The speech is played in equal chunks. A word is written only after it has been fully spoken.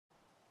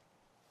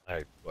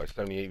Like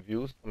 78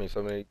 views. I mean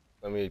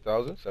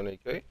 78,000,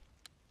 78K.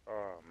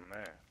 Oh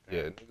man.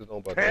 Yeah, niggas know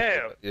about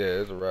Damn. that. Yeah,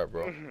 it's a wrap,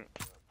 bro.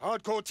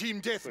 Hardcore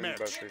team deathmatch.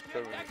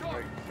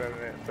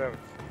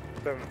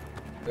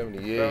 78.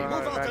 Move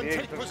out and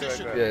take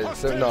position. Yeah,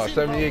 no,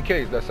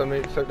 78K. That's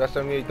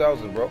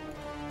 78,000, bro.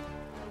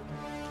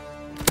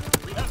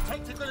 We have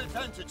tactical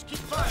advantage. Keep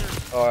firing.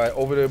 All right,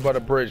 over there by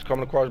the bridge.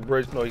 Coming across the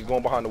bridge. No, he's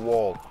going behind the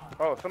wall.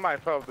 Oh, somebody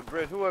fell off the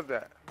bridge. Who was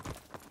that?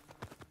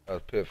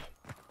 That's Piff.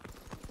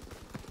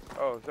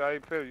 Oh, so how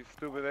you feel, you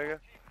stupid nigga?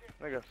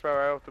 Nigga fell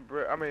right off the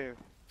bridge. I mean,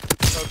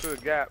 fell through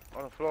the gap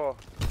on the floor.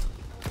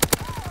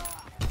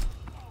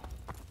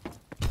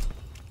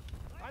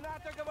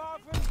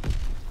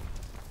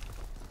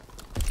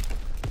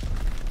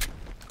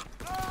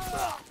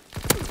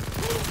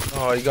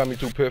 Oh, he got me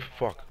too, Piff.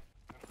 Fuck.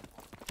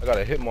 I got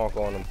a hit mark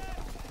on him.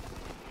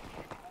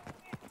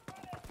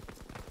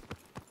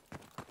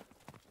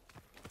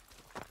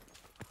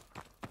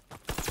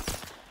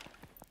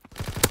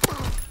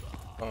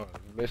 Oh, you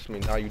missed me.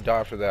 Now you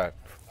die for that.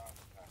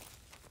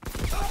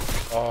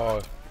 Oh,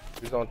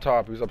 he's on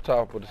top. He's up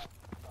top with the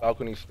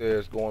balcony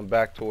stairs going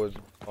back towards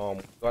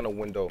gunner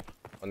window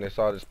on this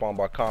side of the spawn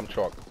by com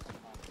truck.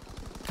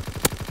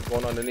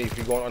 Going underneath.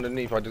 He's going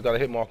underneath. I just got a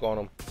hit mark on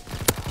him.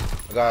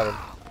 I got him.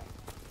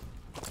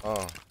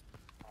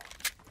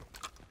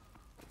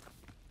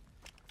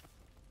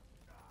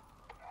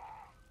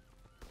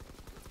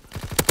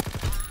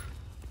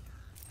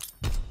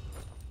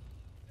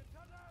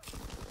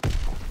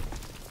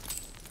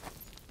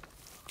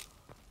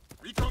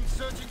 Recon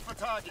searching for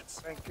targets.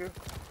 Thank you.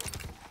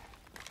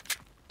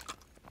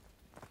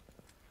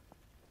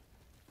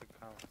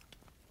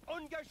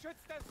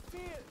 Ungeschütztes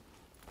Ziel!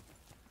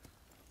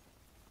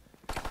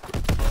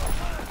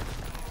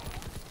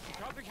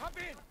 Ich hab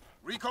ihn!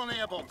 Recon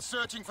airborne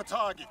searching for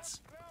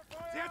targets.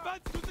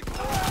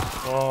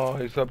 Oh,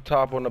 he's up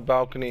top on the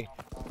balcony.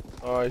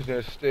 Oh, he's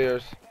near the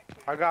stairs.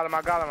 I got him.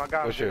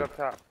 Good shit. He's up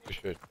top. Good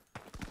shit.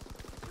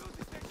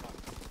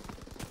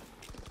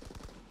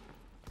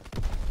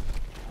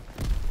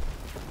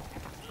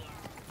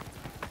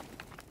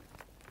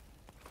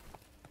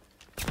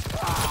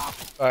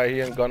 Alright,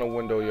 he ain't gunner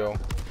window, yo.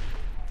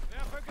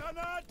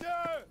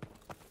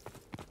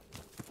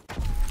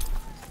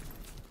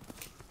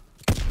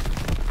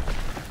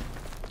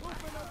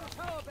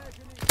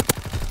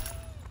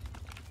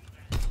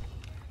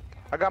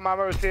 I got my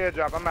emergency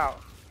airdrop. I'm out.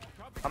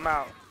 I'm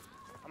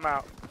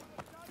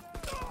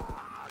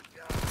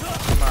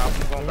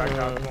going back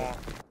down spawn.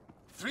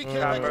 3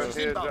 kilometers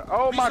inbound.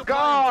 Oh my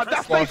God,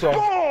 that's my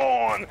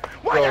spawn!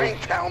 Why you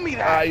ain't tell me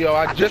that? Yo,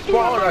 I just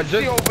spawned. I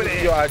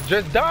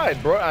just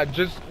died, bro. I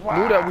just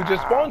knew that we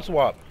just spawn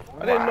swapped.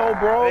 I didn't know,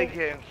 bro. They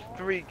getting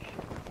streak.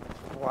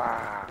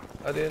 Wow.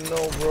 I didn't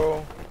know,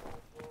 bro.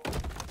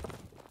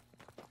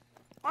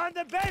 On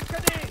the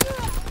balcony!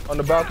 On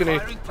the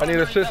balcony. I need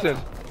assistance.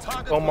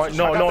 Oh my,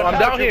 no, I'm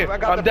down here. I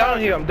got the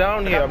parachute. I'm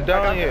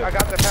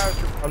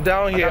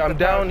down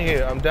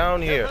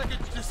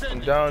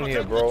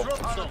here, bro.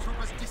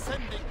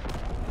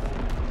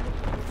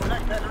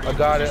 I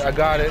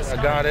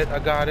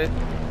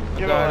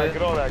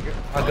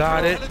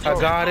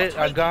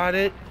got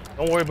it.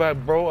 Don't worry about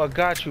it, bro. I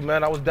got you,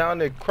 man. I was down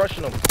there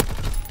crushing them.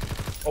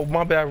 Oh,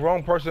 my bad.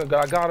 Wrong person.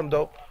 I got him,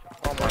 though.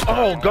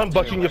 Oh, gun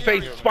butt in your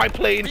face. Spy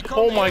plane.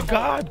 Oh my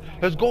God.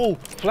 Let's go.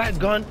 Flat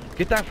gun.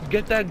 Get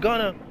that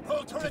gunner.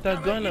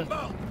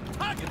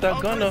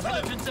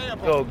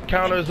 Yo,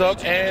 counters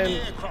up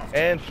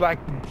and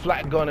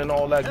flat gun and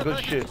all that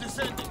good shit. Let's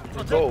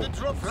go.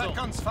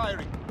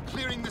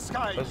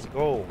 Let's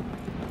go.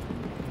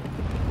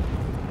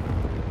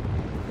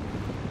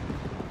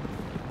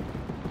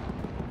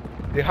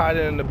 They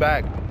hiding in the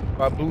back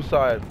by blue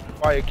side.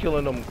 Fire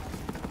killing them.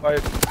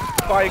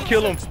 Fire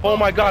kill him. Oh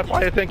my God,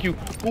 Fire, thank you.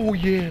 Oh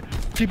yeah.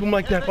 Keep him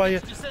like that,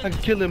 Fire. I can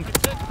kill him.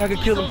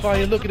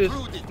 Fire. Look at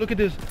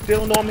this. They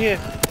don't know I'm here.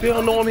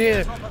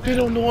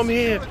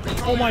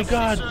 Oh my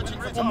God.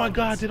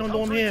 They don't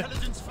know I'm here.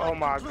 Oh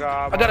my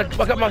God. I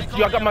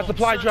got my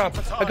supply drop.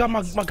 I got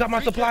my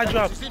supply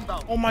drop.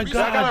 Oh my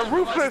God. I got a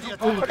ruthless.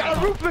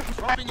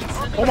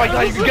 Oh my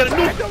God, you can get a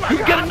nuke.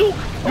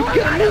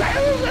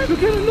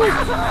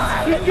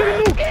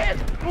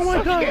 Oh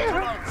my God.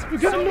 You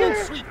get a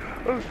nuke.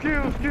 I'm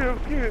scared. Oh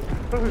shit.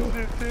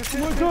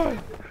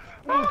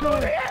 Oh my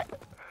God.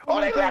 Oh,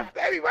 they left.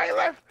 Everybody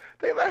left.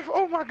 They left.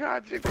 Oh my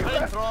God, Jake. They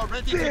left.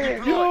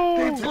 Yeah, yo.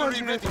 They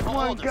busted us. Oh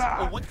my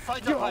God.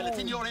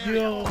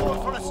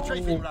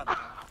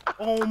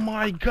 Oh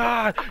my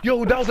God.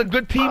 Yo, that was a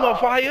good team up,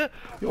 Fire.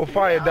 Yo,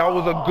 Fire, that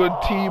was a good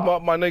team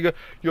up, my nigga.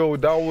 Yo,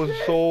 that was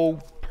so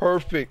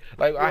perfect.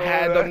 Like, I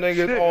had them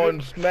niggas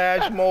on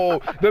smash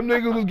mode. Them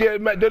niggas was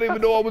getting mad. They didn't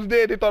even know I was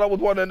there. They thought I was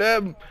one of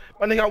them.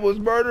 My nigga, I was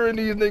murdering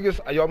these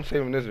niggas. Yo, I'm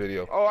saving this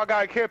video. Oh, I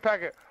got a care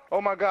packet.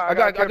 Oh my God. I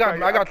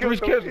got 3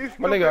 kills.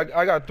 My nigga,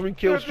 I got 3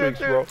 kill streaks,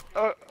 bro.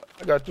 I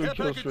got 3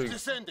 kill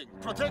streaks.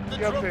 Protect the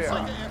drone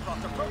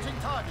aircraft approaching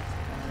target.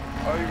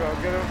 Oh, you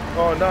gonna get him?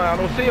 Oh no, I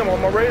don't see him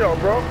on my radar,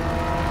 bro.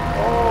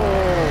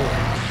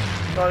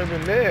 Oh. not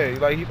even there.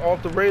 Like, he's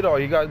off the radar.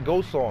 He got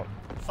ghosts on.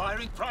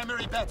 Firing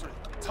primary battery.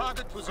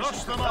 Target position.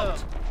 Rush them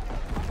out.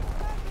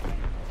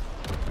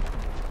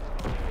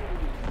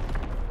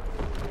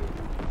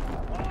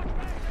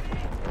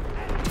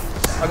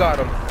 I got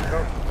him.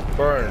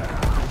 Burn.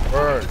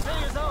 Burn.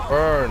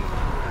 Burn.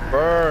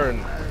 Burn.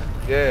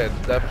 Yeah,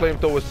 that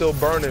flamethrower is still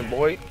burning,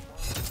 boy.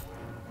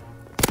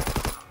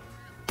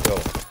 Yo,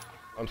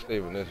 I'm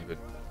saving this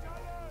video.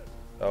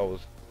 That was...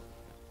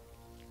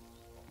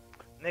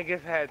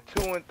 Niggas had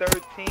 2 and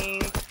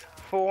 13,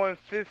 4 and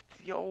 50.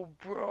 Yo,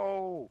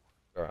 bro.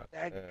 God,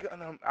 That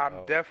gun,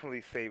 I'm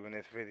definitely saving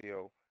this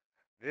video.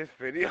 This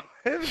video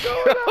is going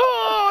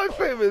oh, I'm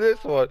saving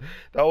this one.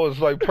 That was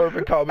like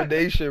perfect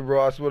combination,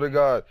 bro. I swear to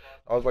God.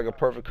 That was like a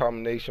perfect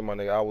combination, my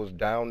nigga. I was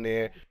down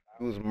there.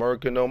 He was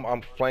murking them.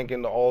 I'm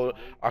flanking the all.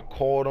 I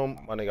caught him,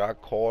 my nigga. I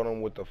caught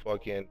him with the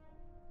fucking,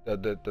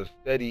 the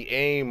steady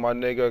aim, my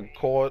nigga.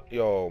 Caught,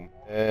 yo,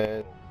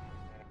 man.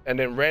 And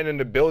then ran in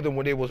the building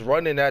when they was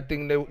running that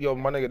thing. They, yo,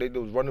 my nigga, they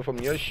was running from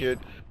your shit.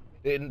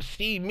 They didn't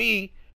see me.